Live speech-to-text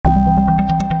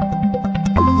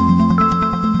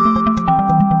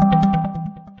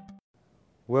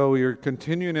we are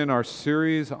continuing in our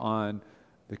series on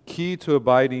the key to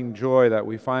abiding joy that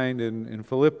we find in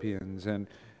Philippians,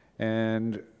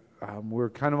 and we're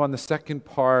kind of on the second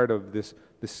part of this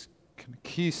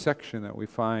key section that we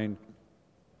find.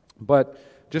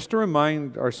 But just to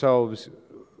remind ourselves,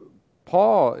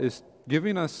 Paul is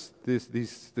giving us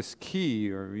this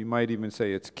key, or we might even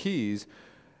say it's keys,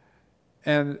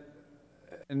 and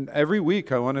every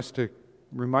week I want us to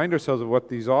remind ourselves of what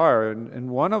these are, and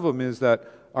one of them is that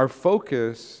our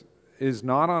focus is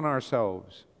not on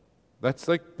ourselves. That's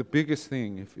like the biggest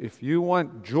thing. If you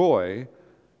want joy,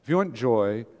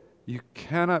 you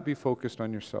cannot be focused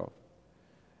on yourself.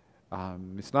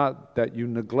 It's not that you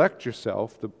neglect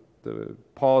yourself.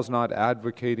 Paul's not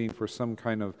advocating for some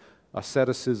kind of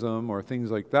asceticism or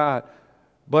things like that,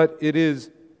 but it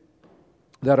is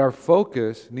that our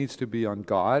focus needs to be on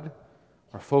God,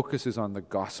 our focus is on the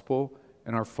gospel,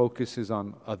 and our focus is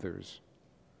on others.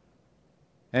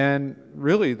 And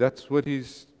really, that's what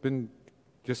he's been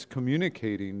just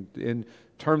communicating in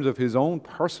terms of his own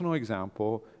personal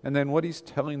example, and then what he's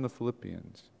telling the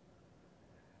Philippians.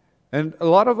 And a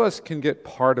lot of us can get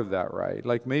part of that, right?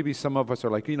 Like maybe some of us are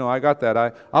like, I got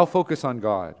that. I'll focus on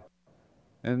God.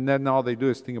 And then all they do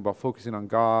is think about focusing on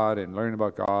God and learning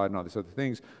about God and all these other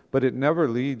things, but it never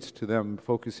leads to them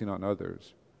focusing on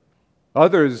others.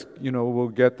 Others, will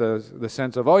get the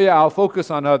sense of, I'll focus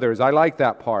on others. I like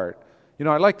that part.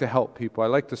 I like to help people. I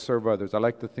like to serve others. I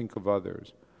like to think of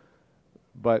others.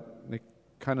 But they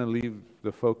kind of leave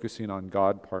the focusing on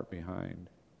God part behind.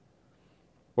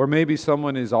 Or maybe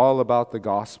someone is all about the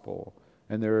gospel,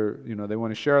 and they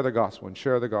want to share the gospel and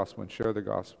share the gospel and share the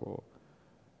gospel.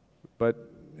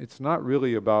 But it's not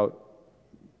really about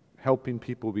helping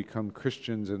people become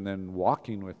Christians and then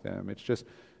walking with them. It's just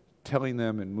telling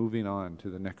them and moving on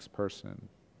to the next person.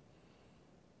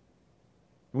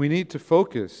 We need to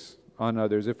focus on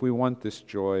others if we want this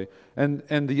joy. And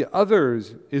the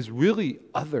others is really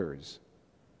others.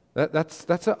 That's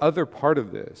the other part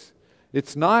of this.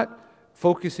 It's not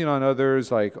focusing on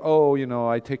others like,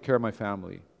 I take care of my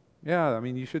family. Yeah,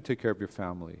 you should take care of your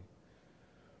family.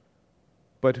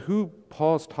 But who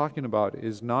Paul's talking about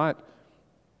is not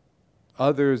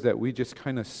others that we just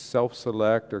kind of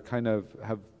self-select or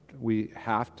we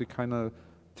have to kind of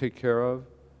take care of,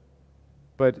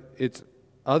 but it's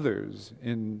others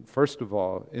first of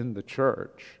all, in the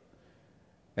church.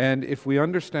 And if we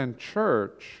understand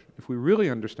church, if we really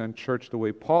understand church the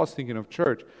way Paul's thinking of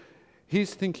church,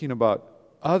 he's thinking about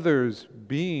others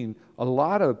being a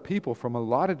lot of people from a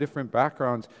lot of different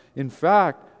backgrounds, in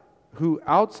fact, who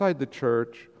outside the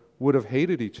church would have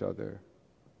hated each other.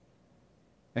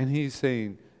 And he's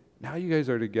saying, now you guys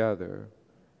are together.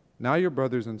 Now you're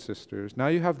brothers and sisters. Now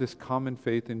you have this common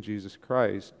faith in Jesus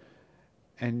Christ,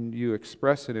 and you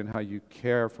express it in how you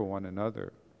care for one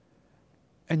another.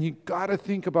 And you got to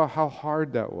think about how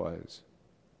hard that was.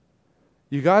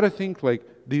 You got to think like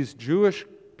these Jewish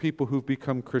people who've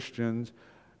become Christians,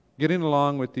 getting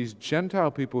along with these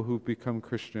Gentile people who've become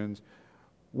Christians,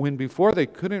 when before they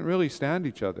couldn't really stand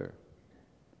each other.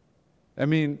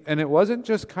 And it wasn't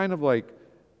just kind of like,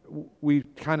 we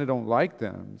kind of don't like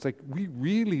them. It's like, we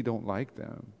really don't like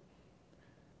them.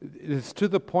 It's to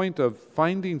the point of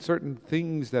finding certain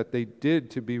things that they did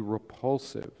to be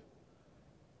repulsive.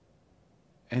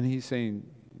 And he's saying,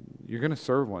 you're going to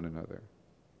serve one another.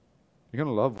 You're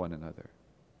going to love one another.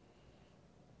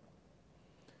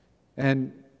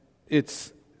 And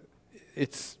it's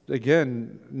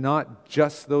again, not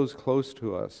just those close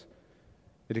to us.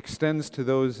 It extends to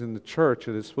those in the church.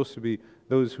 It is supposed to be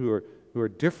those who are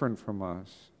different from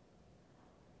us.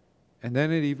 And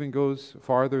then it even goes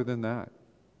farther than that.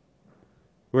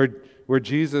 Where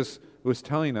Jesus was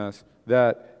telling us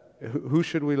that who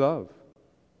should we love?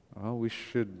 Well, we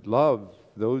should love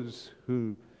those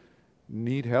who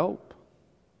need help.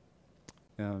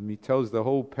 He tells the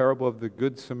whole parable of the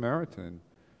Good Samaritan.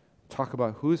 Talk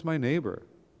about who is my neighbor?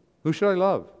 Who should I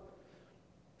love?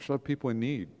 I should love people in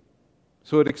need.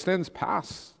 So it extends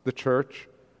past the church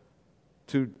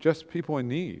to just people in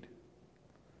need.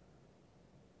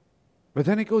 But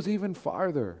then it goes even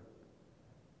farther.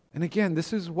 And again,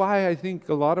 this is why I think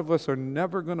a lot of us are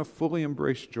never going to fully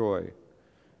embrace joy.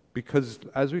 Because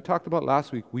as we talked about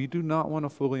last week, we do not want to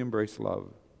fully embrace love.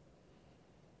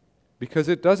 Because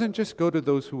it doesn't just go to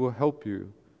those who will help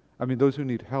you. Those who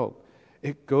need help.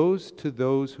 It goes to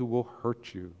those who will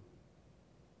hurt you.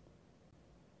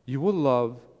 You will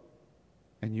love,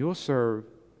 and you will serve,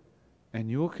 and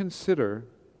you will consider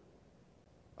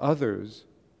others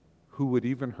who would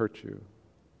even hurt you.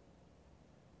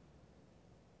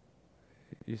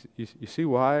 You see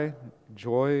why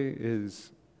joy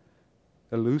is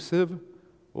elusive?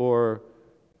 or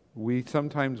we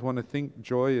sometimes want to think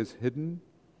joy is hidden.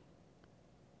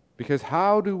 Because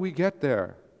how do we get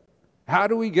there? How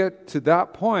do we get to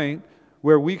that point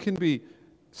where we can be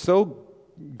so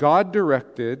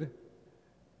God-directed,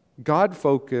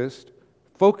 God-focused,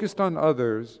 focused on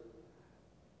others,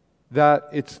 that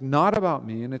it's not about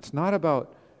me and it's not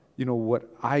about, what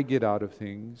I get out of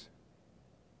things?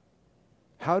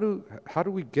 How do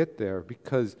we get there?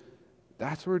 Because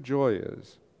that's where joy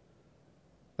is.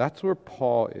 That's where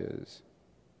Paul is.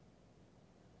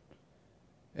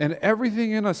 And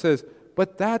everything in us says,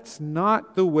 but that's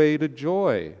not the way to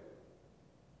joy.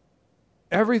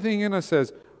 Everything in us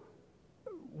says,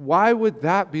 why would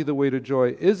that be the way to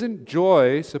joy? Isn't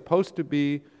joy supposed to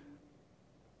be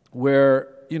where,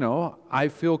 I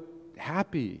feel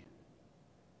happy?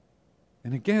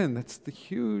 And again, that's the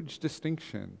huge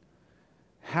distinction.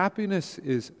 Happiness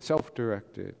is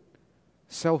self-directed,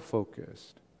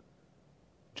 self-focused.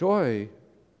 Joy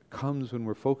comes when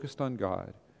we're focused on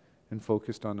God and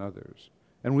focused on others.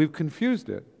 And we've confused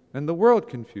it, and the world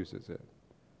confuses it.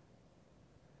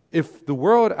 If the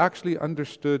world actually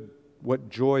understood what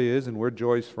joy is and where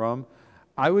joy is from,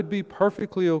 I would be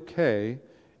perfectly okay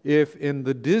if in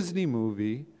the Disney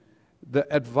movie, the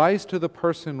advice to the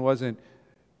person wasn't,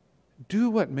 do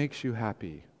what makes you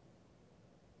happy.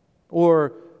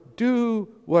 Or do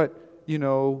what,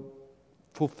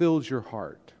 fulfills your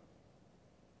heart.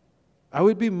 I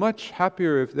would be much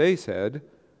happier if they said,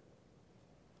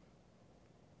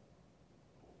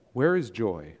 where is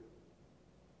joy?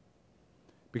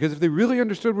 Because if they really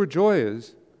understood where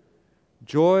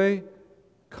joy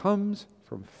comes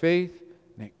from faith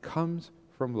and it comes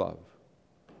from love.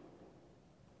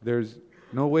 There's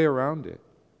no way around it.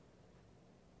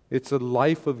 It's a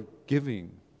life of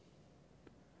giving.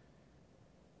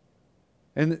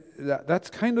 And that's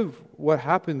kind of what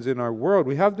happens in our world.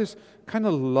 We have this kind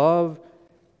of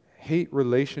love-hate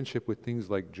relationship with things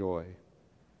like joy.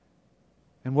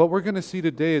 And what we're going to see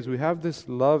today is we have this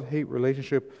love-hate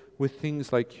relationship with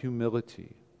things like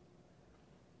humility.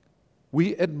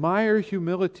 We admire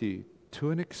humility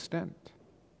to an extent.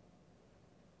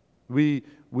 We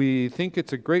think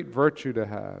it's a great virtue to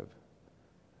have.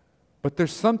 But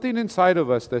there's something inside of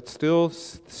us that still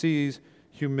sees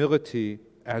humility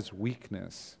as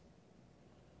weakness.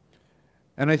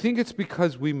 And I think it's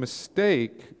because we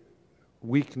mistake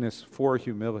weakness for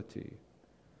humility.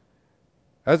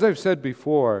 As I've said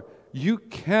before, you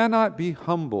cannot be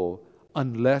humble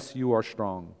unless you are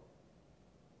strong.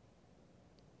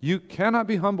 You cannot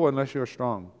be humble unless you are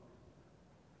strong.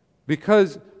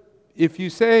 Because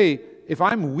if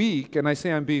I'm weak and I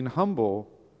say I'm being humble,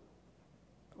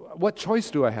 what choice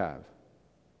do I have?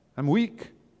 I'm weak.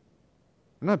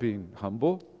 I'm not being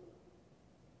humble.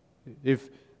 If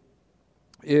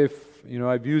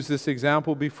I've used this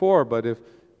example before, but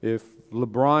if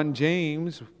LeBron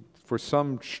James, for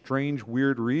some strange,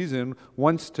 weird reason,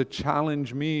 wants to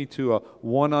challenge me to a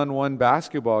one-on-one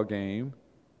basketball game,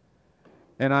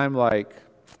 and I'm like,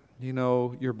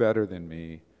 you're better than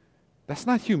me. That's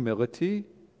not humility.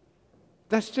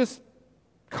 That's just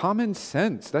common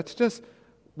sense. That's just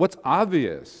what's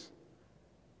obvious.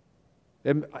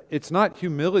 And it's not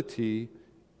humility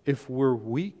if we're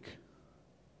weak.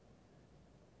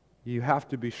 You have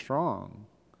to be strong.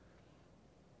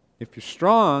 If you're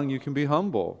strong, you can be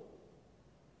humble.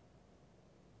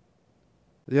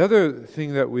 The other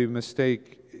thing that we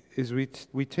mistake is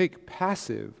we take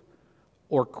passive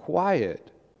or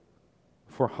quiet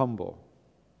for humble.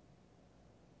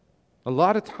 A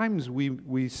lot of times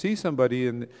we see somebody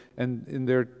and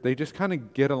they just kind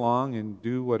of get along and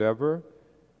do whatever,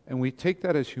 and we take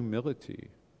that as humility.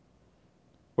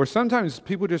 Or sometimes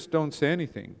people just don't say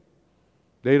anything.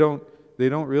 They don't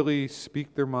really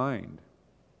speak their mind.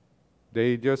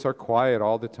 They just are quiet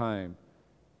all the time.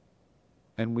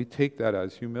 And we take that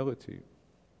as humility.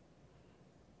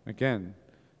 Again,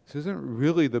 this isn't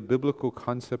really the biblical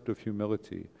concept of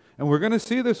humility. And we're going to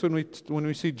see this when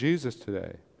we see Jesus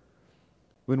today.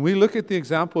 When we look at the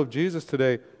example of Jesus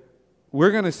today,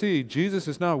 we're going to see Jesus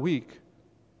is not weak.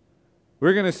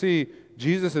 We're going to see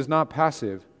Jesus is not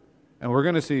passive. And we're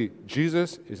going to see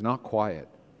Jesus is not quiet.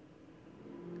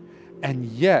 And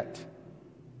yet,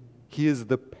 he is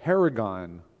the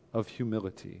paragon of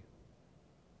humility.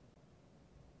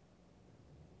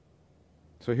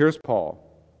 So here's Paul.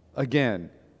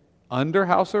 Again, under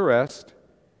house arrest,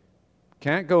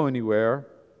 can't go anywhere,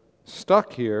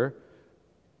 stuck here,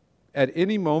 at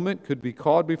any moment could be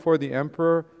called before the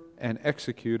emperor and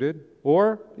executed,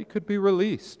 or he could be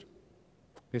released.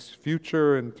 His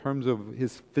future in terms of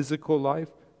his physical life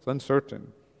is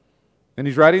uncertain. And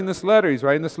he's writing this letter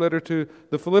to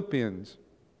the Philippians.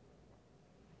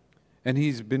 And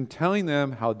he's been telling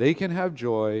them how they can have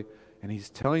joy, and he's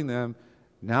telling them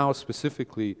now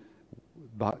specifically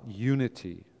about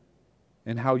unity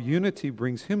and how unity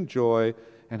brings him joy,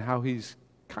 and how he's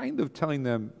kind of telling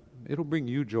them it'll bring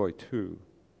you joy too.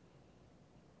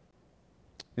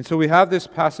 And so we have this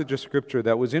passage of Scripture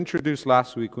that was introduced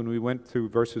last week when we went through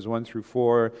verses 1 through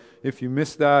 4. If you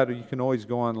missed that, you can always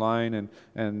go online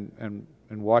and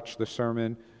watch the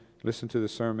sermon, listen to the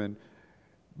sermon.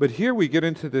 But here we get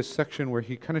into this section where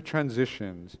he kind of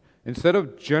transitions. Instead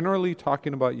of generally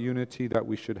talking about unity that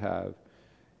we should have,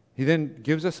 he then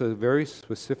gives us a very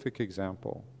specific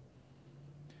example.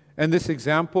 And this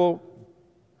example,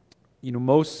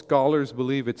 most scholars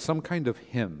believe it's some kind of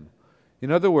hymn.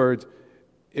 In other words,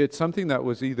 it's something that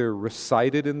was either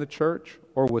recited in the church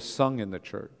or was sung in the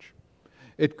church.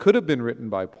 It could have been written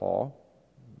by Paul,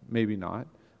 maybe not,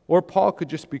 or Paul could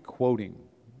just be quoting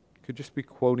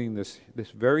this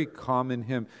very common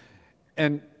hymn.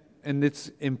 And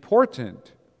it's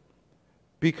important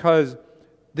because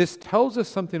this tells us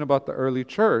something about the early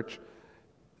church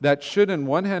that should, on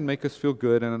one hand, make us feel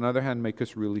good, and on the other hand, make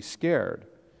us really scared.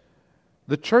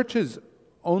 The church has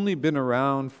only been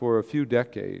around for a few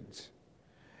decades,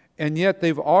 and yet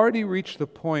they've already reached the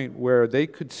point where they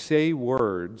could say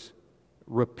words,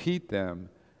 repeat them,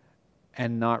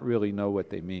 and not really know what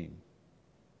they mean.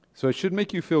 So it should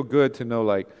make you feel good to know,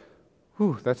 like,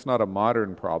 whew, that's not a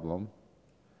modern problem.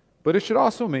 But it should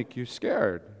also make you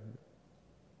scared.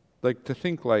 Like, to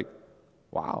think like,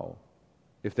 wow,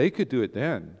 if they could do it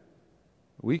then,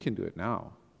 we can do it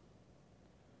now.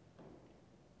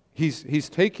 He's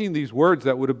taking these words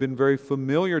that would have been very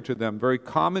familiar to them, very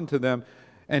common to them,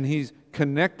 and he's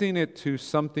connecting it to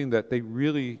something that they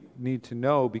really need to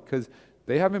know because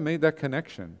they haven't made that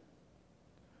connection.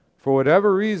 For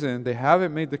whatever reason, they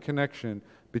haven't made the connection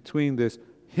between this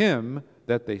hymn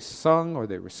that they sung or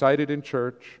they recited in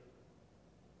church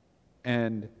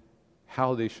and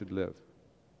how they should live.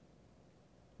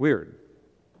 Weird,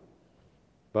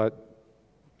 but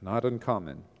not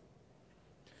uncommon.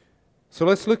 So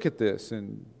let's look at this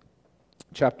in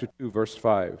chapter 2, verse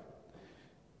 5.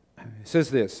 It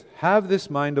says this, "Have this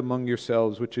mind among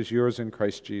yourselves, which is yours in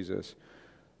Christ Jesus,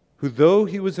 who though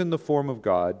he was in the form of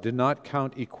God, did not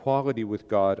count equality with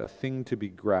God a thing to be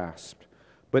grasped,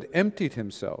 but emptied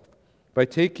himself by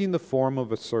taking the form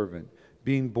of a servant,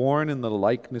 being born in the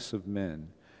likeness of men.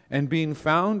 And being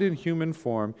found in human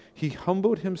form, he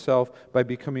humbled himself by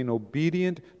becoming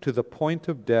obedient to the point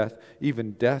of death,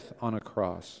 even death on a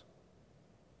cross.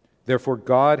 Therefore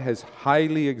God has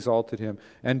highly exalted him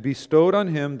and bestowed on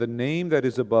him the name that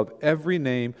is above every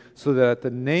name, so that at the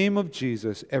name of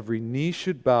Jesus every knee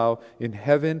should bow in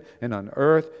heaven and on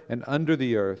earth and under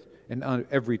the earth, and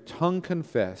every tongue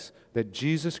confess that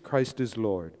Jesus Christ is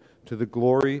Lord, to the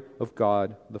glory of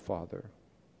God the Father."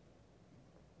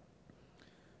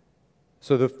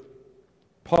 So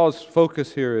Paul's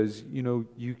focus here is, you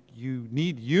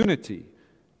need unity.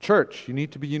 Church, you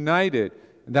need to be united.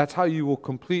 And that's how you will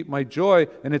complete my joy.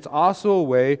 And it's also a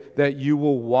way that you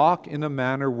will walk in a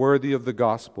manner worthy of the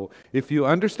gospel. If you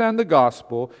understand the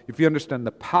gospel, if you understand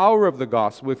the power of the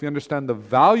gospel, if you understand the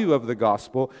value of the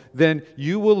gospel, then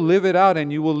you will live it out,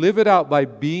 and you will live it out by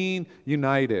being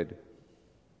united.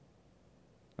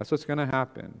 That's what's going to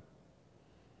happen.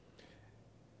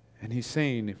 And he's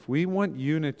saying, if we want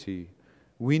unity,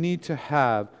 we need to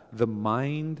have the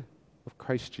mind of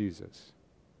Christ Jesus.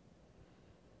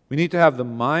 We need to have the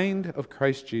mind of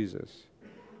Christ Jesus.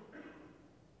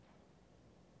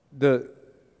 The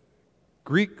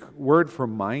Greek word for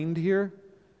mind here,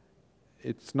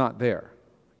 it's not there.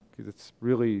 It's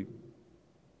really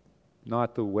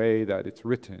not the way that it's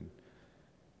written.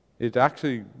 It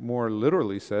actually more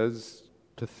literally says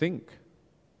to think.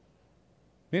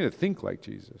 You need to think like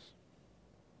Jesus.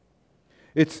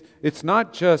 It's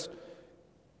not just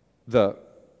a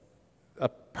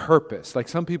purpose. Like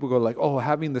some people go like, oh,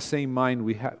 having the same mind,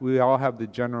 we all have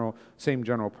the same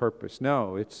general purpose.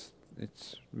 No, it's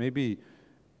maybe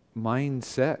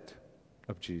mindset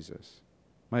of Jesus.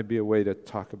 Might be a way to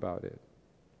talk about it.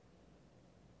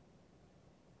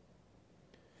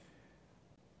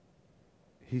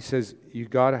 He says, you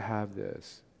got to have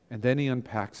this. And then he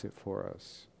unpacks it for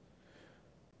us.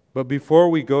 But before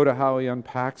we go to how he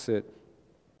unpacks it,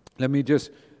 let me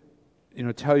just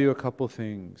tell you a couple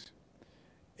things.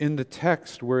 In the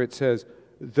text where it says,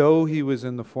 though he was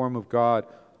in the form of God,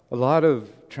 a lot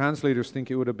of translators think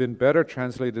it would have been better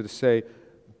translated to say,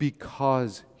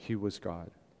 because he was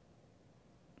God.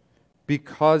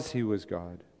 Because he was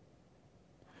God.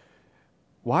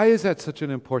 Why is that such an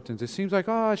importance? It seems like,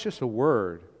 it's just a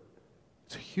word.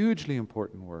 It's a hugely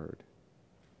important word.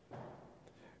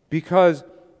 Because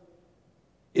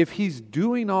if he's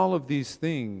doing all of these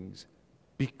things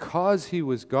because he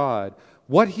was God,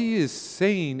 what he is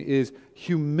saying is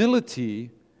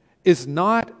humility is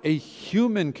not a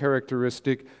human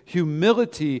characteristic.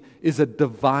 Humility is a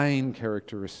divine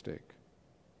characteristic.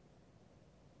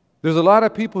 There's a lot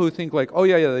of people who think like, oh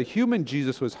yeah, the human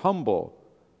Jesus was humble.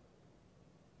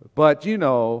 But,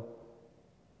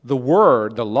 the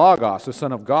Word, the Logos, the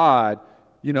Son of God,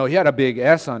 he had a big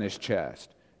S on his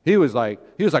chest. He was like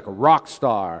a rock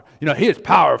star. He is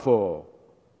powerful.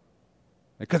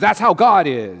 Because that's how God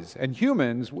is. And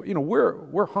humans,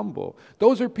 we're humble.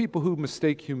 Those are people who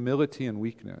mistake humility and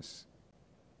weakness.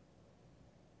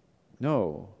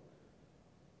 No.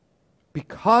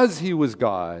 Because he was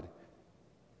God,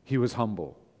 he was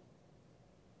humble.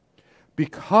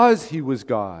 Because he was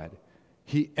God,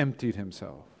 he emptied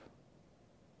himself.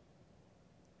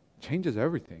 Changes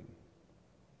everything.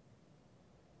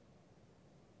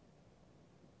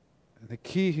 And the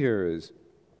key here is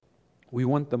we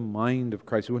want the mind of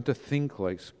Christ. We want to think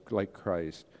like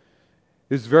Christ.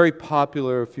 It's very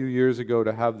popular a few years ago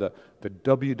to have the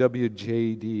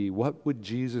WWJD. What would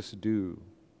Jesus do?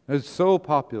 It's so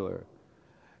popular.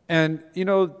 And,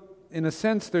 in a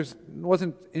sense, there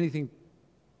wasn't anything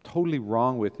totally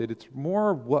wrong with it. It's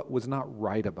more what was not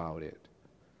right about it.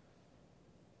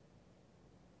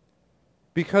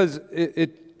 Because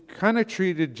it kind of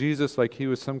treated Jesus like he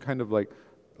was some kind of like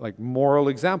moral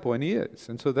example, and he is.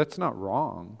 And so that's not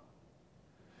wrong.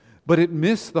 But it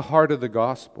missed the heart of the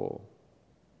gospel.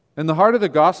 And the heart of the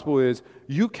gospel is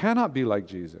you cannot be like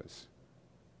Jesus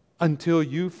until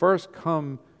you first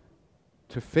come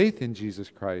to faith in Jesus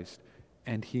Christ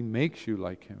and he makes you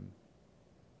like him.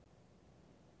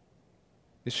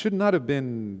 It should not have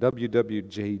been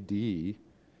WWJD.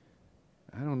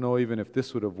 I don't know even if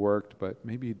this would have worked, but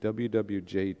maybe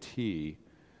WWJT.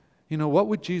 What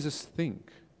would Jesus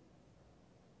think?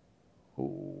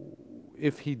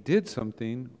 If he did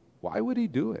something, why would he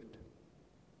do it?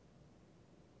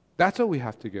 That's what we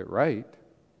have to get right.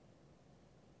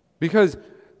 Because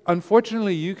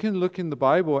unfortunately, you can look in the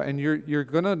Bible and you're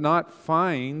going to not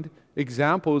find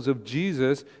examples of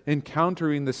Jesus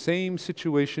encountering the same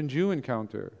situations you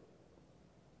encounter.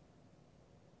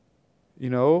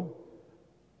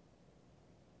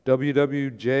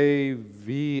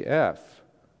 WWJVF.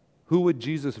 Who would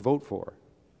Jesus vote for?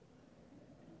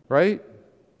 Right?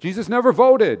 Jesus never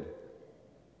voted.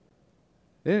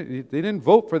 They didn't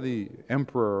vote for the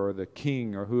emperor or the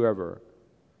king or whoever.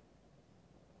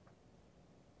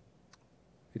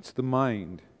 It's the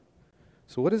mind.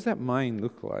 So what does that mind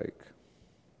look like?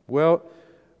 Well,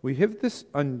 we have this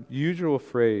unusual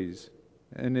phrase,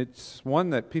 and it's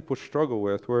one that people struggle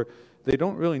with, where they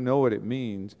don't really know what it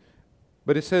means.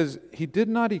 But it says, he did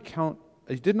not count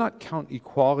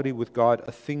equality with God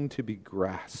a thing to be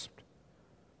grasped.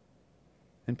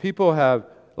 And people have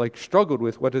struggled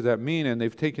with what does that mean, and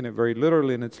they've taken it very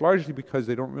literally, and it's largely because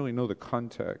they don't really know the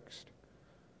context.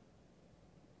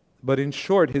 But in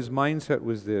short, his mindset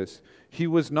was this: he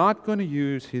was not going to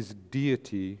use his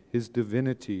deity, his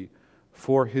divinity,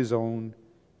 for his own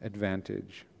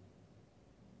advantage.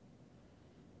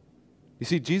 You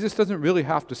see, Jesus doesn't really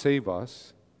have to save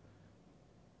us.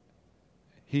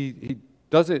 He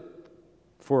does it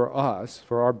for us,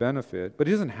 for our benefit, but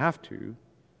he doesn't have to.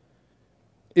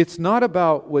 It's not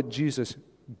about what Jesus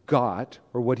got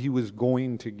or what he was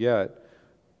going to get,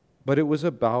 but it was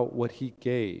about what he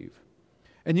gave.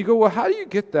 And you go, well, how do you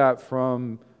get that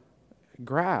from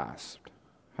grasped?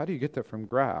 How do you get that from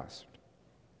grasped?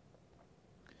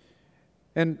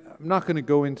 And I'm not going to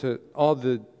go into all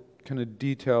the kind of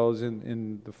details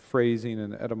in the phrasing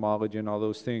and the etymology and all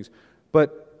those things,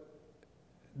 but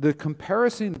the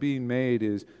comparison being made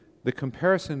is the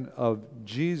comparison of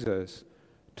Jesus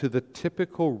to the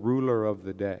typical ruler of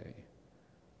the day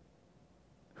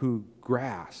who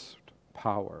grasped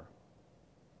power.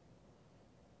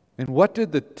 And what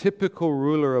did the typical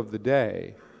ruler of the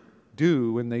day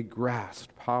do when they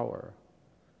grasped power?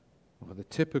 Well, the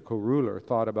typical ruler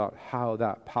thought about how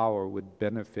that power would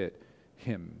benefit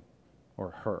him or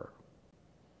her.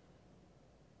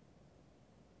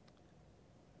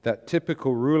 That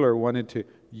typical ruler wanted to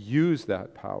use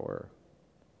that power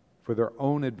for their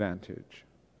own advantage.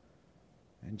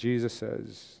 And Jesus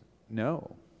says,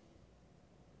 no,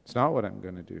 it's not what I'm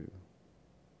going to do.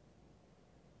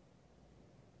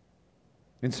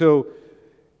 And so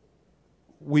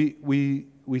we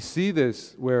see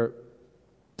this where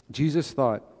Jesus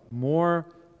thought more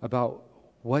about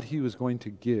what he was going to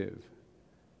give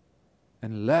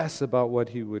and less about what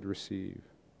he would receive.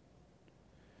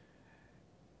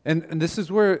 And this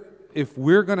is where, if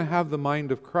we're going to have the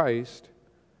mind of Christ,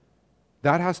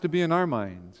 That has to be in our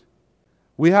minds.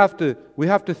 We have to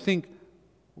think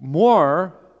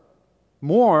more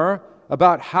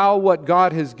about how what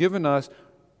God has given us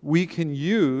we can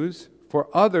use for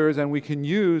others and we can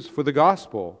use for the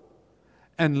gospel,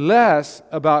 and less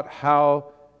about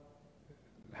how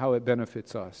it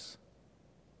benefits us,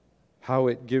 how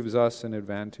it gives us an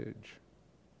advantage.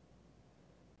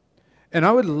 And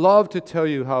I would love to tell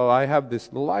you how I have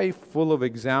this life full of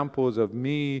examples of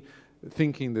me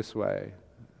thinking this way.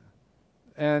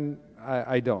 And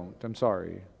I don't. I'm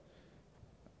sorry.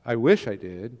 I wish I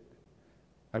did.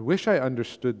 I wish I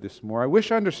understood this more. I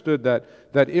wish I understood that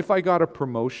if I got a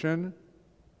promotion,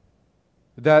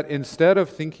 that instead of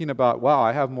thinking about, wow,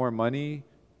 I have more money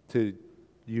to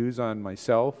use on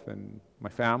myself and my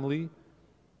family,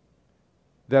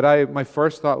 that my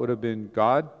first thought would have been,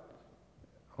 God,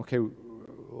 okay,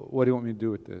 what do you want me to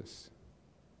do with this?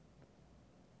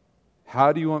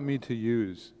 How do you want me to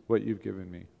use what you've given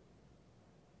me?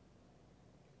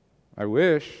 I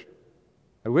wish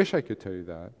I could tell you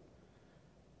that.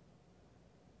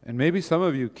 And maybe some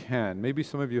of you can. Maybe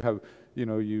some of you have,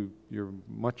 you're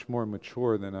much more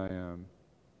mature than I am.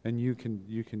 And you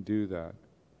can do that.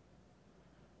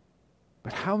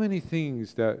 But how many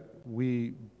things that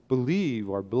we believe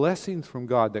are blessings from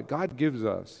God, that God gives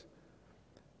us,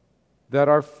 that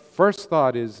our first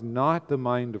thought is not the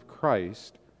mind of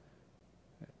Christ,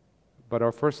 but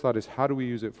our first thought is, how do we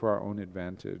use it for our own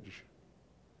advantage?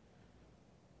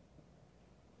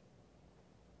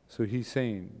 So he's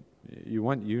saying, you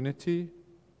want unity?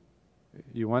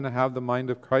 You want to have the mind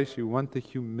of Christ? You want the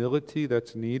humility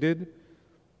that's needed?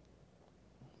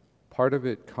 Part of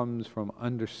it comes from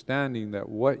understanding that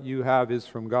what you have is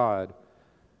from God.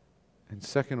 And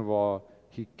second of all,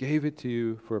 He gave it to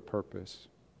you for a purpose.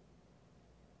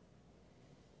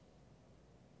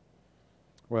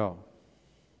 Well,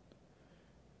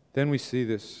 then we see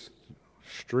this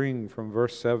string from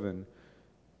verse 7.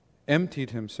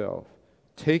 Emptied Himself,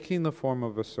 taking the form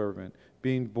of a servant,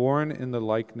 being born in the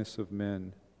likeness of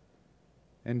men.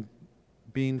 And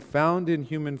being found in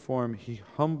human form, He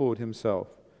humbled Himself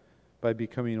by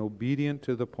becoming obedient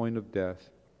to the point of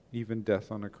death, even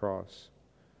death on a cross.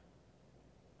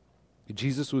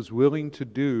 Jesus was willing to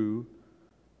do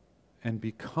and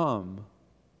become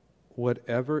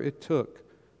whatever it took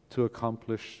to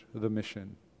accomplish the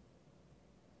mission.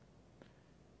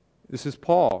 This is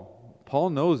Paul.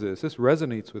 Paul knows this. This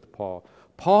resonates with Paul.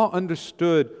 Paul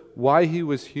understood why he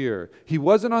was here. He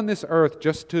wasn't on this earth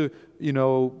just to,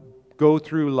 go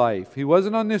through life. He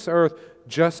wasn't on this earth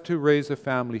just to raise a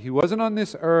family. He wasn't on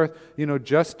this earth,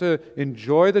 just to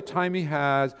enjoy the time he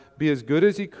has, be as good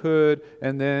as he could,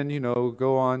 and then,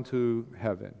 go on to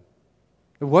heaven.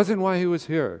 It wasn't why he was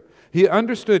here. He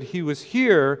understood he was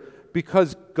here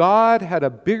because God had a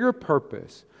bigger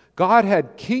purpose. God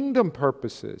had kingdom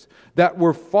purposes that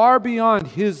were far beyond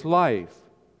his life.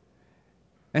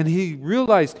 And he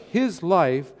realized his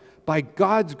life, by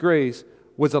God's grace,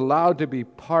 was allowed to be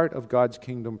part of God's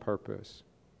kingdom purpose.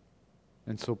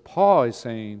 And so Paul is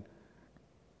saying,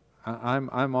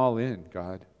 I'm all in,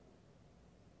 God.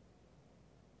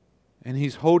 And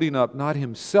he's holding up not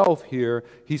himself here,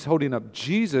 he's holding up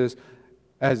Jesus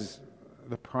as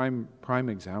the prime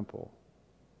example.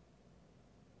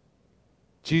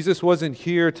 Jesus wasn't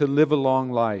here to live a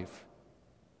long life.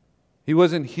 He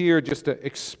wasn't here just to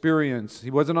experience.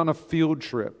 He wasn't on a field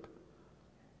trip.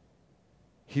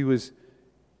 He was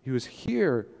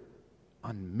here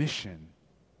on mission.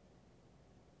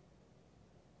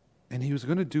 And he was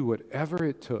going to do whatever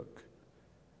it took.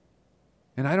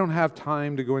 And I don't have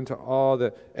time to go into all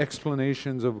the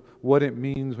explanations of what it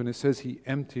means when it says he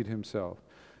emptied himself.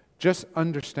 Just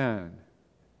understand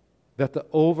that the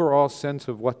overall sense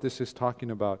of what this is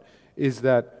talking about is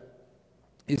that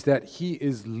he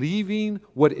is leaving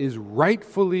what is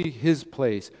rightfully his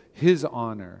place, his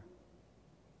honor.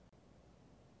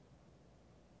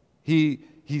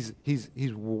 He's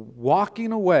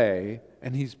walking away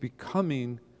and he's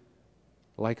becoming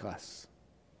like us.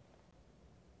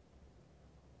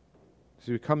 He's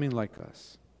becoming like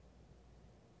us.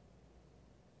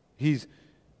 He's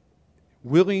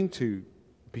willing to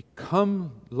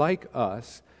become like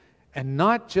us and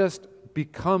not just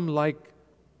become like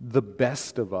the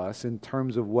best of us in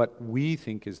terms of what we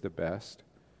think is the best.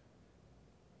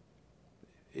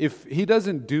 If he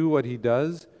doesn't do what he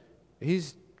does,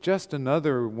 he's just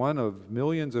another one of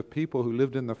millions of people who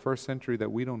lived in the first century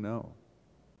that we don't know.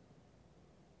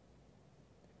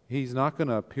 He's not going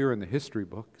to appear in the history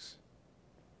books.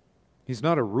 He's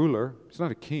not a ruler. He's not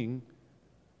a king.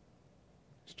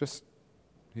 He's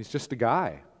just a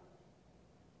guy.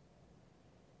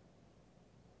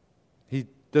 He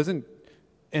doesn't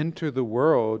enter the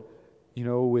world,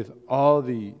 with all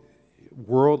the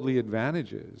worldly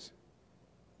advantages.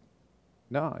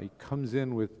 No, he comes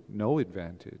in with no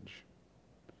advantage.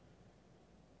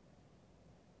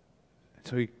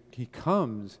 So he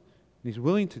comes, and he's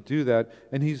willing to do that,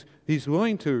 and he's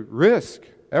willing to risk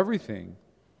everything.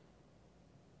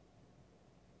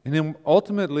 And then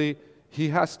ultimately, he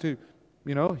has to,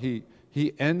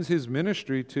 he ends his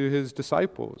ministry to his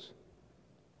disciples.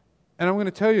 And I'm going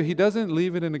to tell you, he doesn't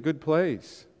leave it in a good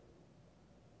place.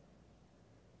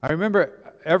 I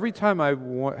remember every time I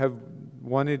have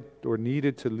wanted or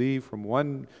needed to leave from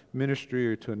one ministry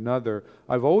or to another,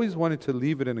 I've always wanted to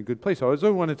leave it in a good place. I always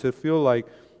wanted to feel like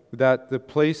that the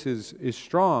place is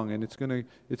strong and it's going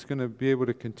to be able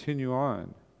to continue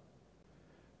on.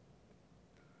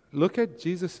 Look at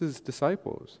Jesus'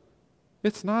 disciples.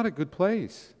 It's not a good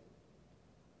place.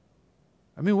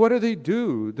 I mean, what do they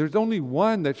do? There's only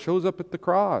one that shows up at the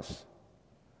cross.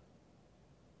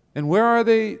 And where are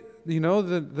they?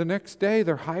 The next day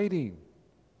they're hiding.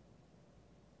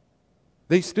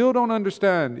 They still don't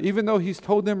understand, even though he's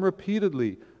told them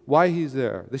repeatedly why he's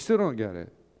there. They still don't get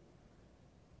it.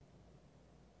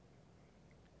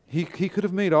 He could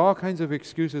have made all kinds of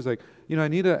excuses like, I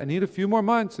need a few more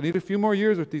months, I need a few more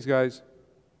years with these guys.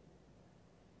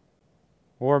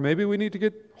 Or maybe we need to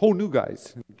get whole new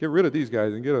guys, get rid of these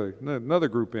guys and get another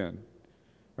group in.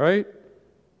 Right?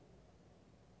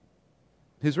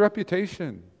 His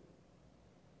reputation.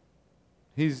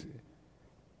 He's,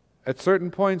 at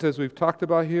certain points, as we've talked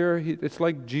about here, it's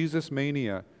like Jesus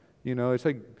mania. It's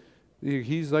like, he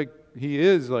is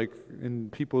like, in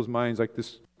people's minds, like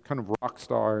this kind of rock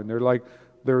star, and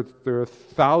there are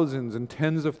thousands and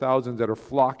tens of thousands that are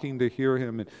flocking to hear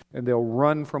him, and they'll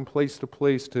run from place to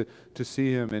place to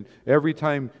see him. And every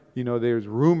time, there's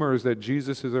rumors that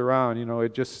Jesus is around,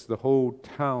 it just, the whole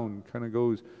town kind of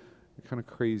goes kind of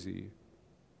crazy.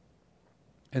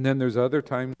 And then there's other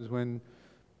times when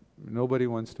nobody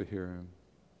wants to hear him.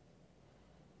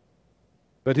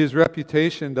 But his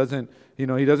reputation doesn't, he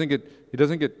doesn't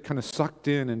get kind of sucked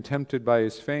in and tempted by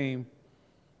his fame.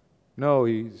 No,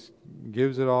 he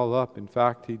gives it all up. In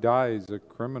fact, he dies a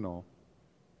criminal.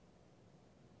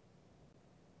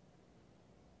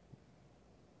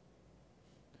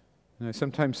 And I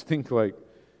sometimes think like,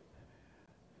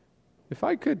 if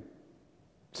I could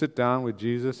sit down with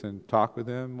Jesus and talk with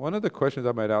him, one of the questions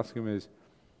I might ask him is,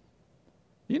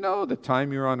 the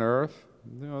time you're on earth,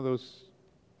 those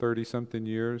 30-something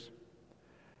years,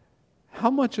 how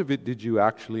much of it did you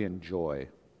actually enjoy?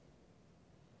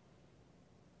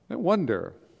 I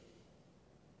wonder.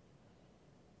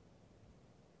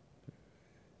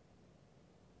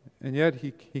 And yet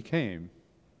he came.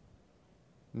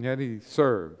 And yet he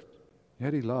served.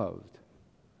 Yet he loved.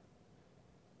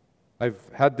 I've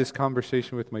had this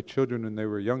conversation with my children when they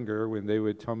were younger, when they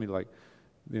would tell me like,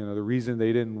 the reason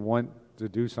they didn't want to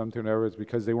do something or whatever is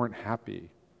because they weren't happy.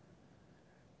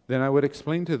 Then I would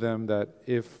explain to them that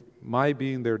if my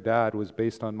being their dad was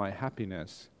based on my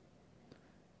happiness,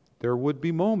 there would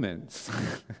be moments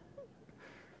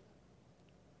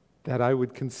that I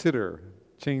would consider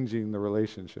changing the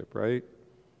relationship, right?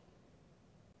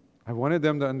 I wanted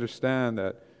them to understand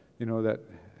that, that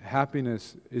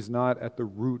happiness is not at the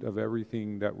root of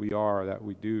everything that we are, that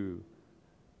we do.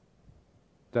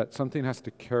 That something has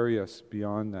to carry us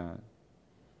beyond that.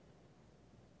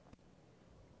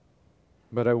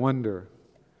 But I wonder,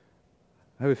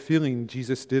 I have a feeling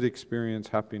Jesus did experience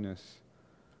happiness.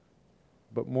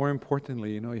 But more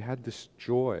importantly, he had this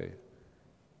joy.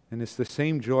 And it's the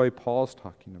same joy Paul's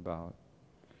talking about.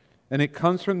 And it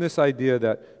comes from this idea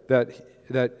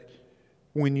that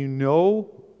when you know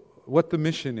what the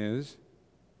mission is,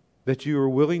 that you are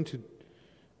willing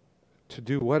to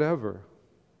do whatever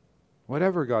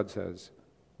God says,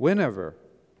 whenever,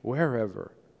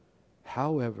 wherever,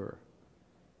 however,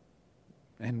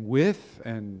 and with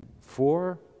and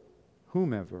for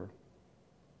whomever.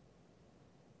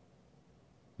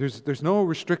 There's no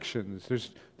restrictions.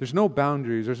 There's no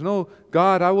boundaries. There's no,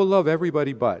 God, I will love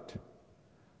everybody but.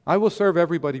 I will serve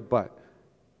everybody but.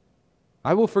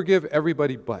 I will forgive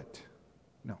everybody but.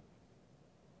 No.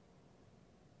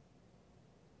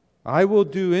 I will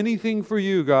do anything for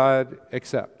you, God,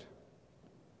 except.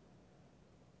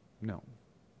 No.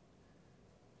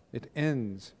 It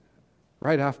ends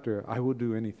right after, I will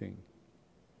do anything.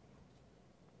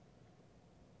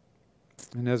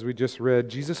 And as we just read,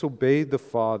 Jesus obeyed the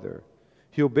Father.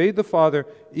 He obeyed the Father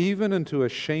even unto a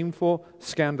shameful,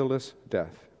 scandalous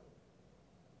death.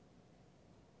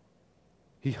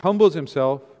 He humbles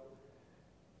himself,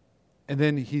 and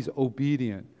then he's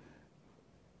obedient.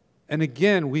 And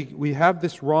again, we have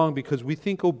this wrong because we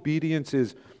think obedience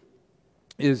is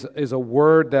a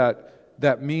word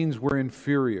that means we're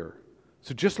inferior.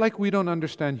 So just like we don't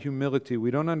understand humility,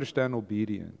 we don't understand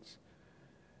obedience.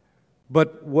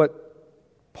 But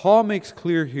what Paul makes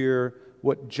clear here,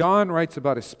 what John writes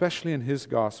about, especially in his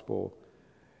gospel,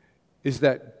 is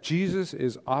that Jesus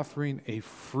is offering a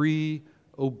free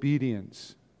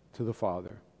obedience to the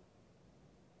Father.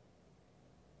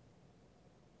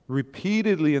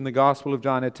 Repeatedly in the Gospel of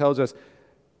John, it tells us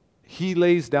he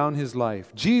lays down his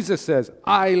life. Jesus says,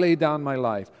 I lay down my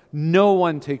life. No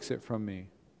one takes it from me.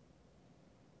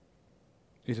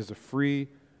 It is a free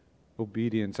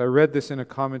obedience. I read this in a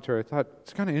commentary. I thought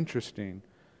it's kind of interesting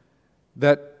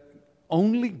that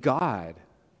only God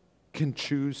can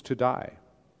choose to die.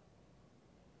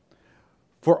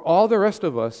 For all the rest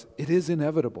of us, it is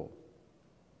inevitable.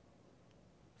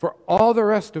 For all the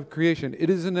rest of creation, it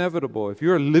is inevitable. If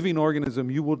you're a living organism,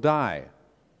 you will die.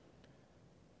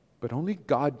 But only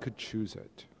God could choose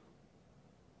it.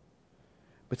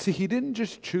 But see, he didn't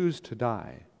just choose to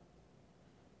die.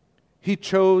 He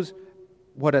chose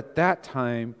what at that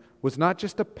time was not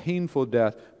just a painful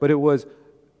death, but it was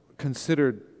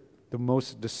considered the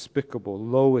most despicable,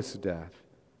 lowest death.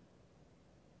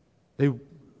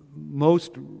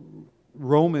 Most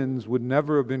Romans would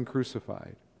never have been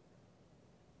crucified.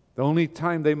 The only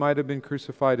time they might have been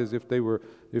crucified is if they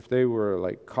were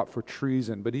like caught for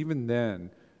treason. But even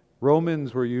then,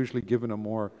 Romans were usually given a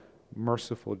more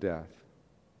merciful death.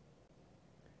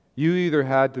 You either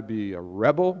had to be a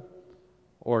rebel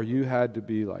or you had to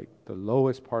be like the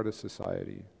lowest part of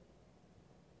society.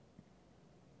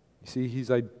 You see,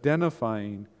 he's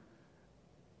identifying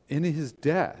in his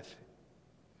death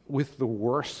with the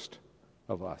worst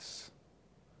of us.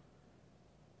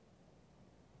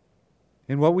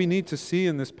 And what we need to see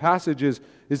in this passage is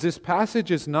this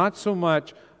passage is not so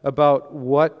much about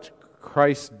what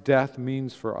Christ's death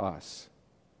means for us.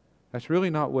 That's really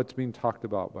not what's being talked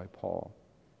about by Paul.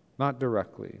 Not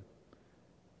directly.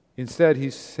 Instead,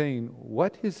 he's saying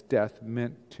what his death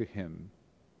meant to him.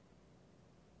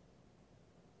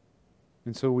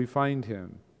 And so we find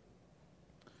him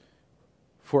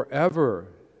forever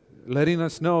letting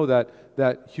us know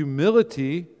that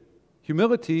humility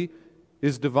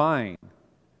is divine.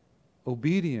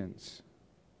 Obedience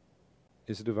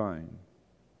is divine.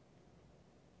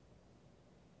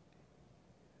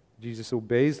 Jesus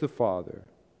obeys the Father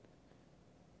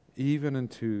even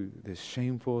unto this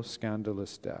shameful,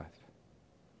 scandalous death.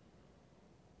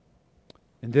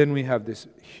 And then we have this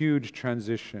huge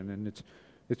transition, and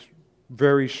it's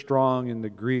very strong in the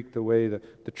Greek, the way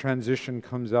that the transition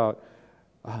comes out,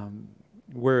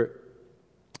 where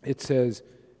it says,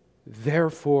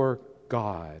 therefore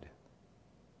God.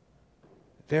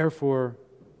 Therefore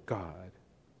God.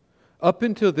 Up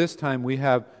until this time, we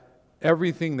have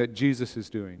everything that Jesus is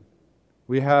doing.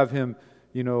 We have him,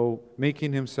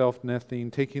 making himself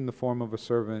nothing, taking the form of a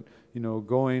servant,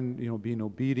 going, being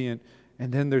obedient.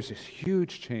 And then there's this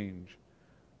huge change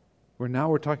where now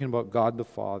we're talking about God the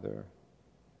Father.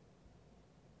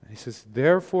 And he says,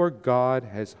 therefore God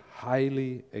has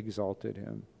highly exalted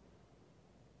him.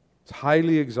 It's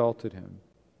highly exalted him.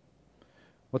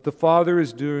 What the Father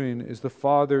is doing is the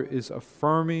Father is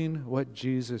affirming what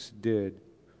Jesus did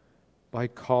by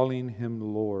calling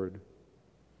him Lord.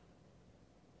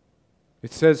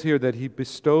 It says here that he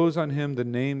bestows on him the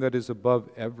name that is above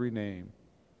every name.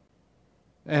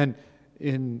 And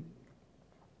in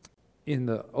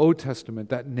the Old Testament,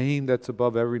 that name that's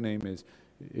above every name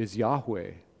is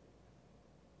Yahweh.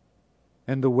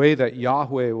 And the way that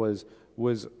Yahweh was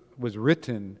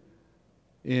written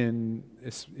in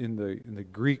the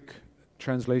Greek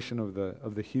translation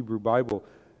of the Hebrew Bible,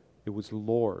 it was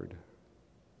Lord.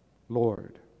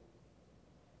 Lord.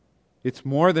 It's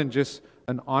more than just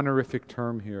an honorific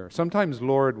term here. Sometimes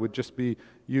Lord would just be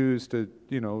used to,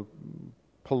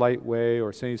 polite way,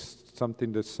 or say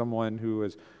something to someone who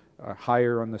is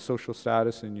higher on the social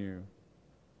status than you.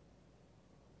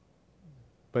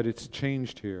 But it's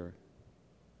changed here.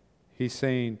 He's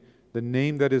saying the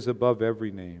name that is above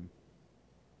every name.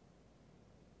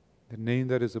 The name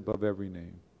that is above every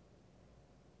name.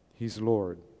 He's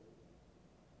Lord.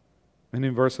 And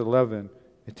in verse 11,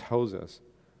 it tells us,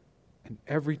 and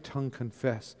every tongue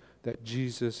confess that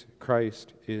Jesus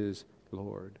Christ is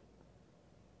Lord.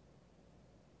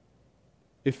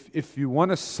 If you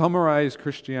want to summarize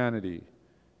Christianity,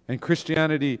 and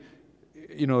Christianity,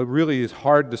 it really is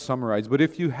hard to summarize, but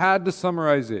if you had to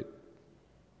summarize it,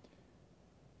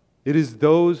 it is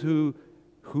those who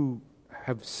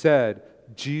have said,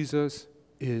 Jesus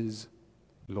is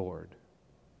Lord.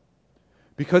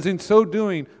 Because in so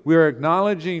doing, we are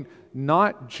acknowledging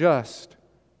not just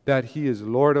that He is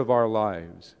Lord of our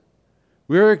lives.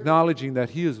 We're acknowledging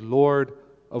that He is Lord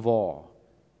of all.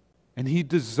 And He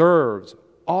deserves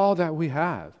all that we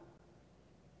have.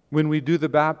 When we do the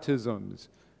baptisms,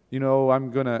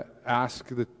 I'm going to ask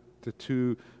the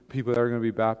two people that are going to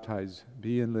be baptized,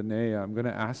 B and Linnea, I'm going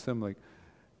to ask them,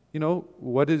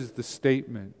 what is the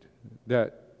statement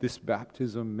that this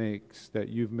baptism makes that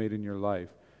you've made in your life?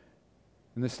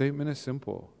 And the statement is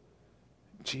simple.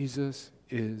 Jesus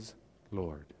is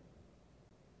Lord.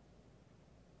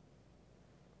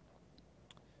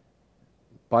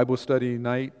 Bible study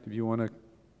night, if you want to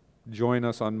join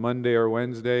us on Monday or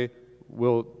Wednesday,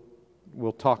 we'll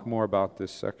talk more about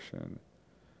this section.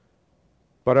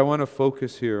 But I want to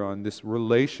focus here on this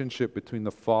relationship between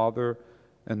the Father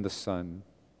and the Son.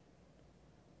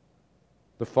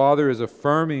 The Father is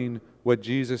affirming what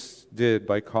Jesus did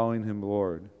by calling Him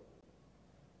Lord.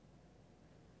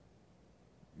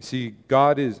 You see,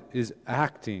 God is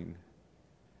acting.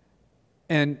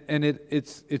 And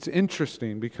it's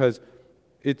interesting because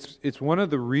it's one of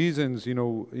the reasons,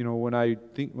 when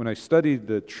I studied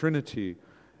the Trinity,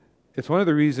 it's one of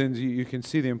the reasons you can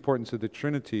see the importance of the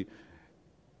Trinity.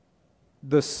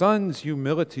 The Son's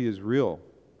humility is real.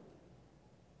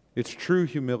 It's true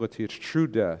humility. It's true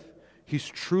death. He's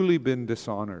truly been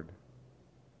dishonored.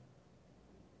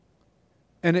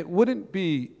 And it wouldn't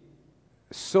be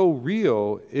so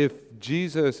real if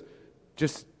Jesus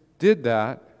just did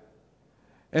that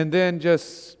and then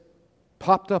just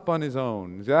popped up on His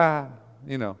own.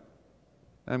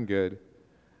 I'm good.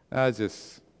 I was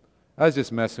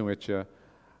just messing with you.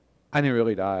 I didn't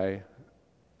really die.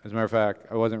 As a matter of fact,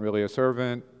 I wasn't really a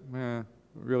servant.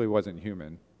 Really wasn't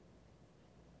human.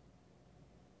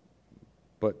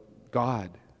 But God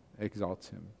exalts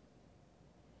Him.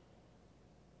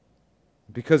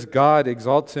 Because God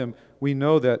exalts Him, we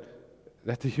know that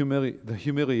the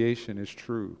humiliation is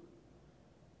true.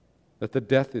 That the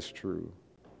death is true.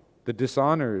 The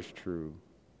dishonor is true.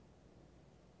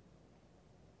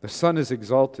 The Son is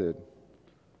exalted.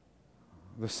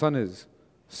 The Son is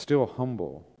still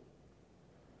humble.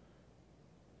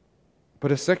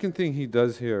 But a second thing He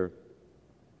does here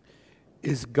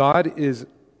is God is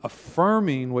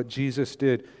affirming what Jesus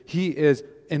did. He is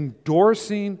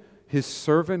endorsing His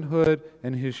servanthood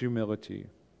and His humility.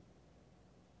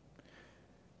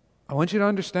 I want you to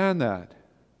understand that.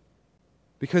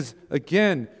 Because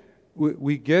again,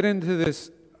 we get into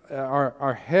this,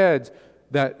 our heads,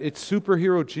 that it's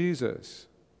superhero Jesus.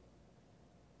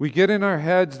 We get in our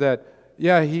heads that,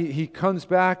 he comes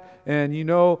back and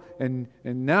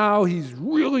now He's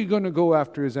really going to go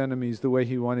after His enemies the way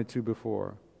He wanted to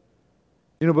before.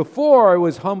 Before it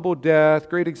was humble death,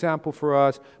 great example for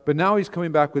us, but now He's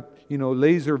coming back with,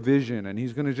 laser vision, and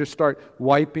He's going to just start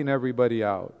wiping everybody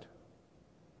out.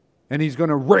 And He's going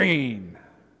to reign.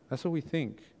 That's what we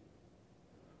think.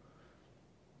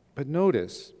 But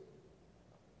notice,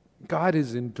 God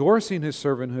is endorsing His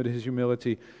servanthood, His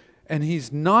humility, and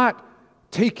He's not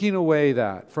taking away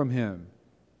that from Him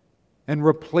and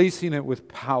replacing it with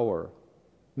power,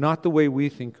 not the way we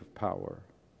think of power.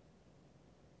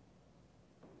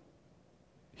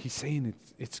 He's saying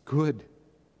it's good.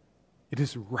 It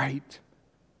is right.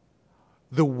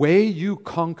 The way you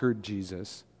conquered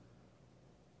Jesus,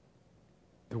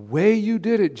 the way you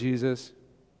did it, Jesus,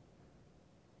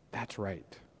 that's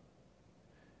right.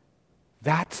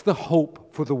 That's the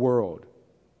hope for the world.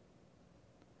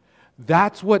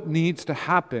 That's what needs to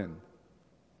happen.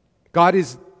 God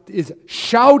is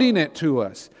shouting it to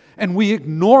us, and we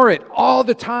ignore it all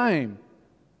the time.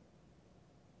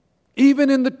 Even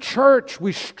in the church,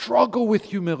 we struggle with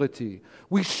humility.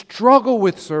 We struggle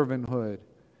with servanthood.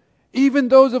 Even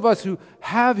those of us who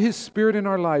have His Spirit in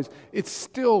our lives, it's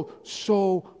still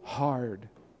so hard.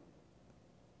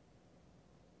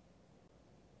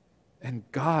 And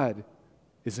God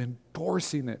is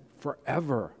endorsing it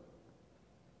forever.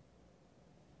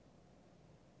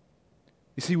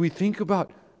 You see, we think about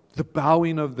the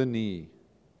bowing of the knee.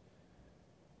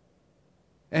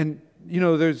 And,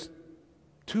 there's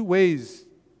two ways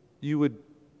you would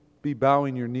be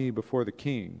bowing your knee before the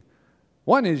king.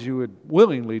 One is you would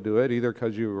willingly do it, either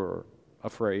because you were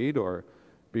afraid or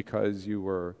because you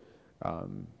were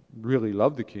really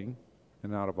loved the king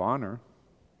and out of honor.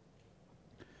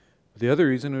 The other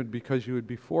reason would be because you would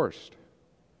be forced.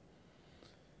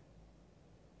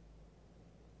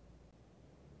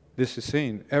 This is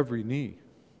saying every knee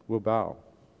will bow.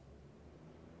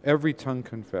 Every tongue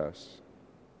confess.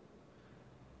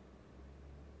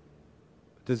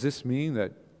 Does this mean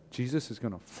that Jesus is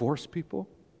going to force people?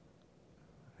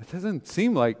 It doesn't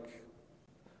seem like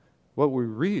what we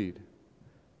read.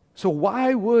 So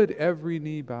why would every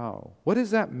knee bow? What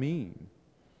does that mean?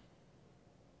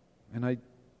 And the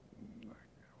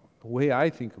way I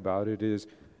think about it is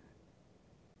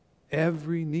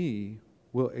every knee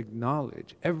will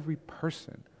acknowledge, every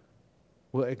person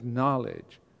will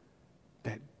acknowledge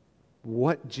that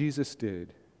what Jesus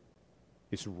did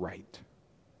is right.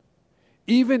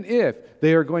 Even if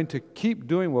they are going to keep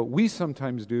doing what we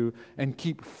sometimes do and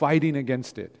keep fighting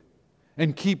against it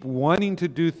and keep wanting to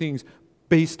do things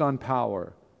based on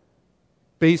power,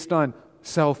 based on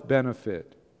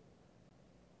self-benefit,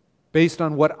 based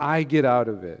on what I get out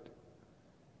of it.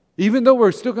 Even though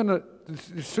we're still going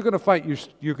to fight,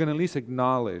 you're going to at least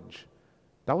acknowledge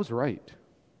that was right.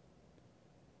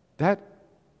 That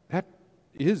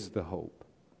is the hope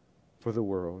for the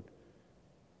world.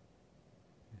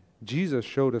 Jesus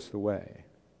showed us the way.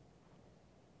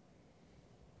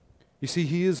 You see,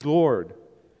 He is Lord,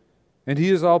 and He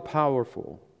is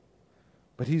all-powerful,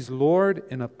 but He's Lord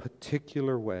in a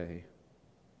particular way.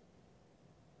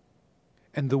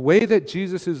 And the way that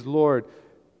Jesus is Lord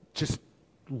just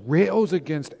rails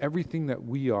against everything that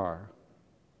we are.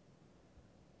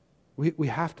 We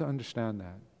have to understand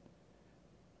that.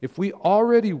 If we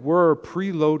already were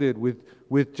preloaded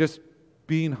with just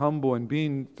being humble and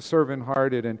being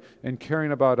servant-hearted and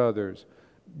caring about others,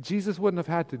 Jesus wouldn't have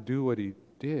had to do what He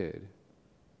did.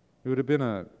 It would have been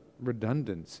a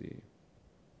redundancy.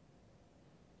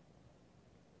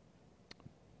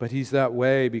 But He's that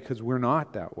way because we're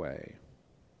not that way.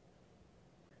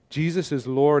 Jesus is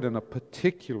Lord in a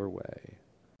particular way.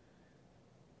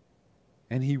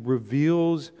 And He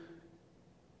reveals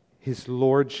His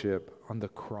lordship on the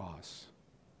cross.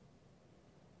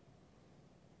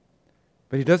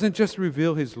 But He doesn't just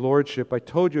reveal His lordship. I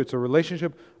told you it's a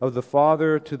relationship of the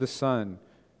Father to the Son.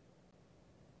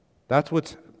 That's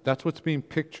what's being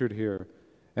pictured here.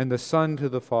 And the Son to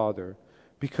the Father.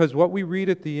 Because what we read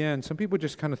at the end, some people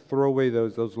just kind of throw away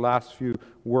those last few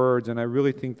words, and I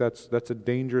really think that's a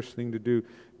dangerous thing to do.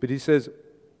 But He says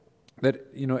that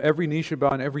every knee should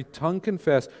bow and every tongue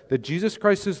confess that Jesus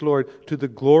Christ is Lord, to the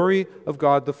glory of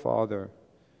God the Father.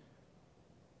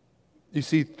 You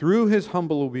see, through His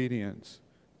humble obedience,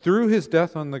 through His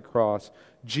death on the cross,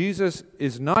 Jesus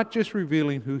is not just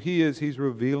revealing who He is, He's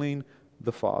revealing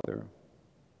the Father.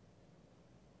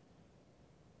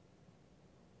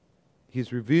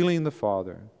 He's revealing the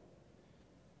Father.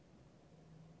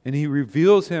 And He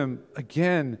reveals Him,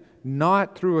 again,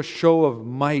 not through a show of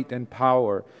might and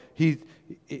power.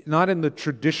 Not in the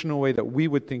traditional way that we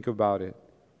would think about it.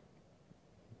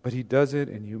 But He does it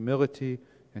in humility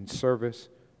and service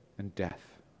and death.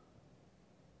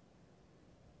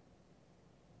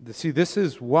 See, this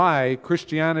is why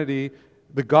Christianity,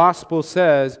 the gospel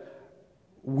says,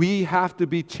 we have to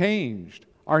be changed.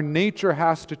 Our nature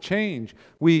has to change.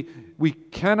 We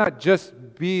cannot just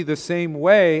be the same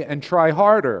way and try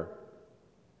harder.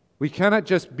 We cannot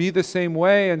just be the same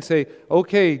way and say,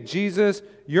 okay, Jesus,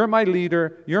 you're my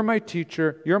leader, you're my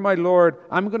teacher, you're my Lord,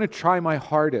 I'm going to try my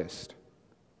hardest.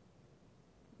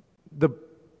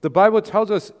 The Bible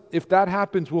tells us if that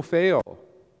happens, we'll fail.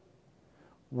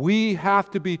 We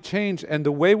have to be changed, and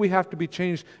the way we have to be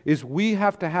changed is we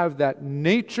have to have that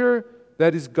nature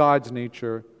that is God's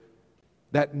nature,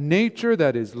 that nature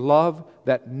that is love,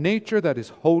 that nature that is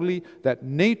holy, that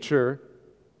nature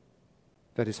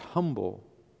that is humble.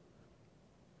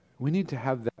 We need to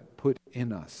have that put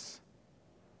in us.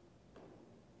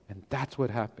 And that's what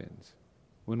happens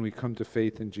when we come to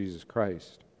faith in Jesus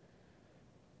Christ.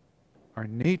 Our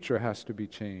nature has to be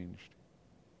changed.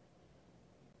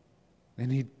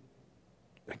 And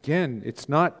again, it's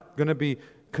not going to be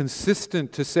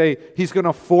consistent to say He's going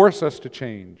to force us to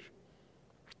change.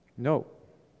 No.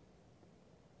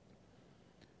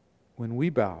 When we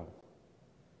bow,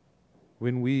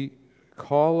 when we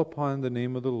call upon the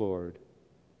name of the Lord,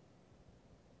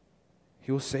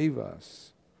 He will save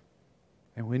us.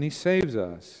 And when He saves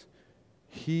us,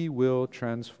 He will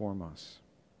transform us.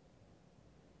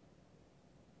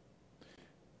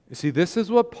 You see, this is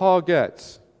what Paul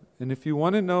gets. And if you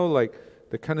want to know,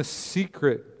 the kind of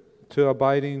secret to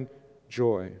abiding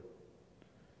joy,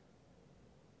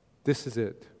 this is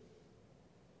it.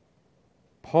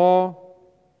 Paul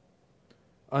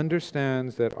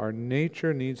understands that our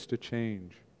nature needs to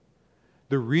change.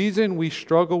 The reason we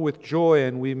struggle with joy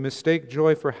and we mistake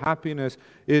joy for happiness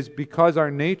is because our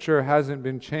nature hasn't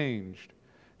been changed.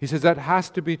 He says that has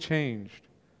to be changed.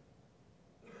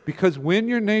 Because when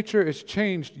your nature is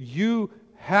changed, you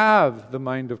have the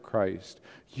mind of Christ.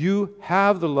 You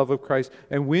have the love of Christ.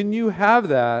 And when you have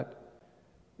that,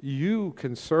 you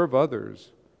can serve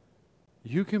others.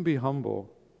 You can be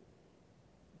humble.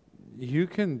 You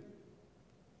can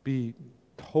be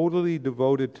totally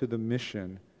devoted to the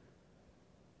mission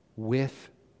with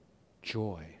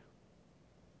joy.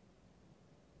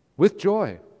 With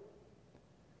joy.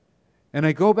 And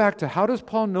I go back to, how does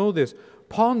Paul know this?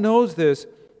 Paul knows this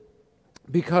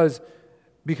because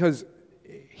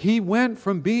he went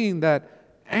from being that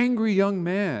angry young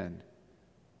man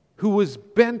who was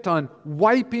bent on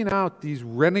wiping out these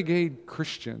renegade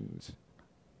Christians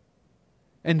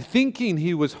and thinking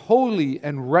he was holy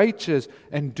and righteous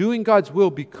and doing God's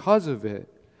will because of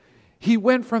it. He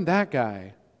went from that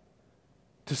guy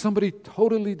to somebody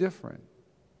totally different.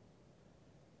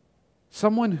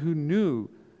 Someone who knew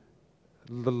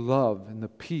the love and the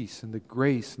peace and the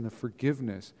grace and the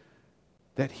forgiveness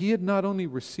that he had not only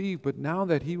received, but now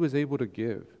that he was able to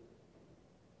give.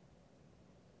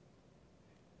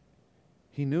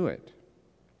 He knew it.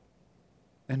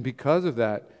 And because of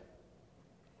that,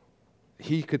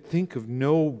 he could think of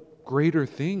no greater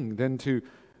thing than to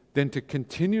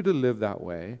continue to live that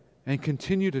way and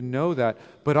continue to know that,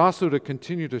 but also to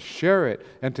continue to share it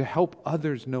and to help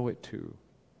others know it too.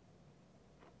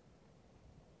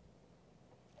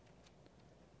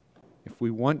 If we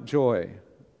want joy,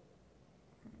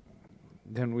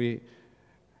 then we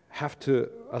have to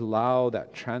allow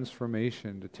that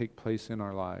transformation to take place in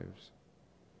our lives.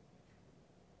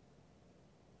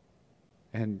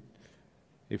 And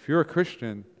if you're a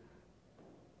Christian,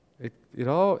 it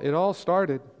all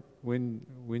started when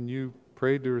you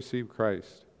prayed to receive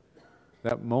Christ.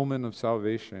 That moment of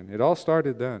salvation. It all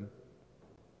started then.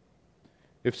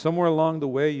 If somewhere along the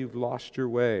way you've lost your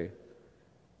way,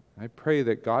 I pray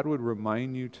that God would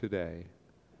remind you today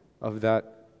of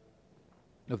that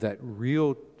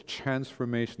real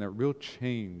transformation, that real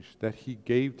change that He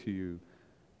gave to you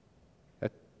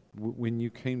when you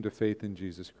came to faith in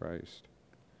Jesus Christ.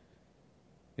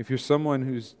 If you're someone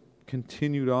who's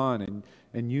continued on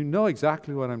and you know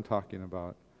exactly what I'm talking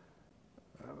about,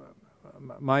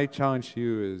 my challenge to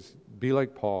you is be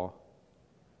like Paul.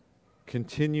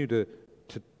 Continue to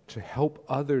help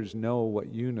others know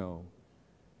what you know,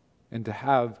 and to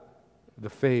have the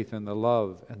faith and the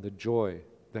love and the joy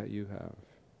that you have.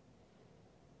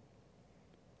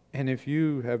 And if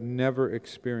you have never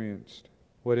experienced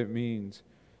what it means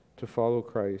to follow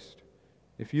Christ,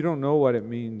 if you don't know what it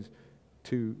means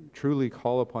to truly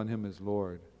call upon Him as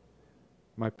Lord,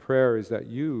 my prayer is that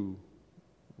you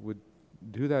would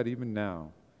do that even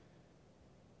now.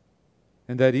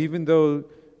 And that even though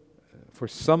for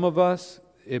some of us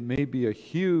it may be a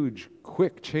huge,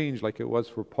 quick change like it was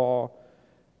for Paul,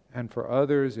 and for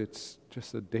others it's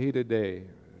just a day-to-day,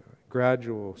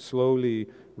 gradual, slowly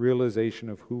realization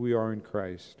of who we are in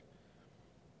Christ,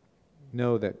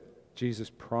 know that Jesus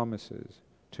promises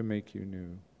to make you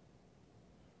new.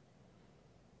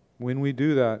 When we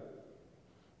do that,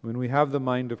 when we have the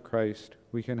mind of Christ,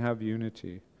 we can have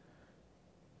unity.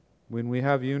 When we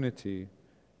have unity,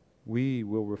 we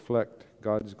will reflect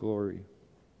God's glory.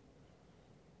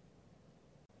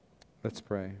 Let's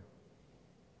pray.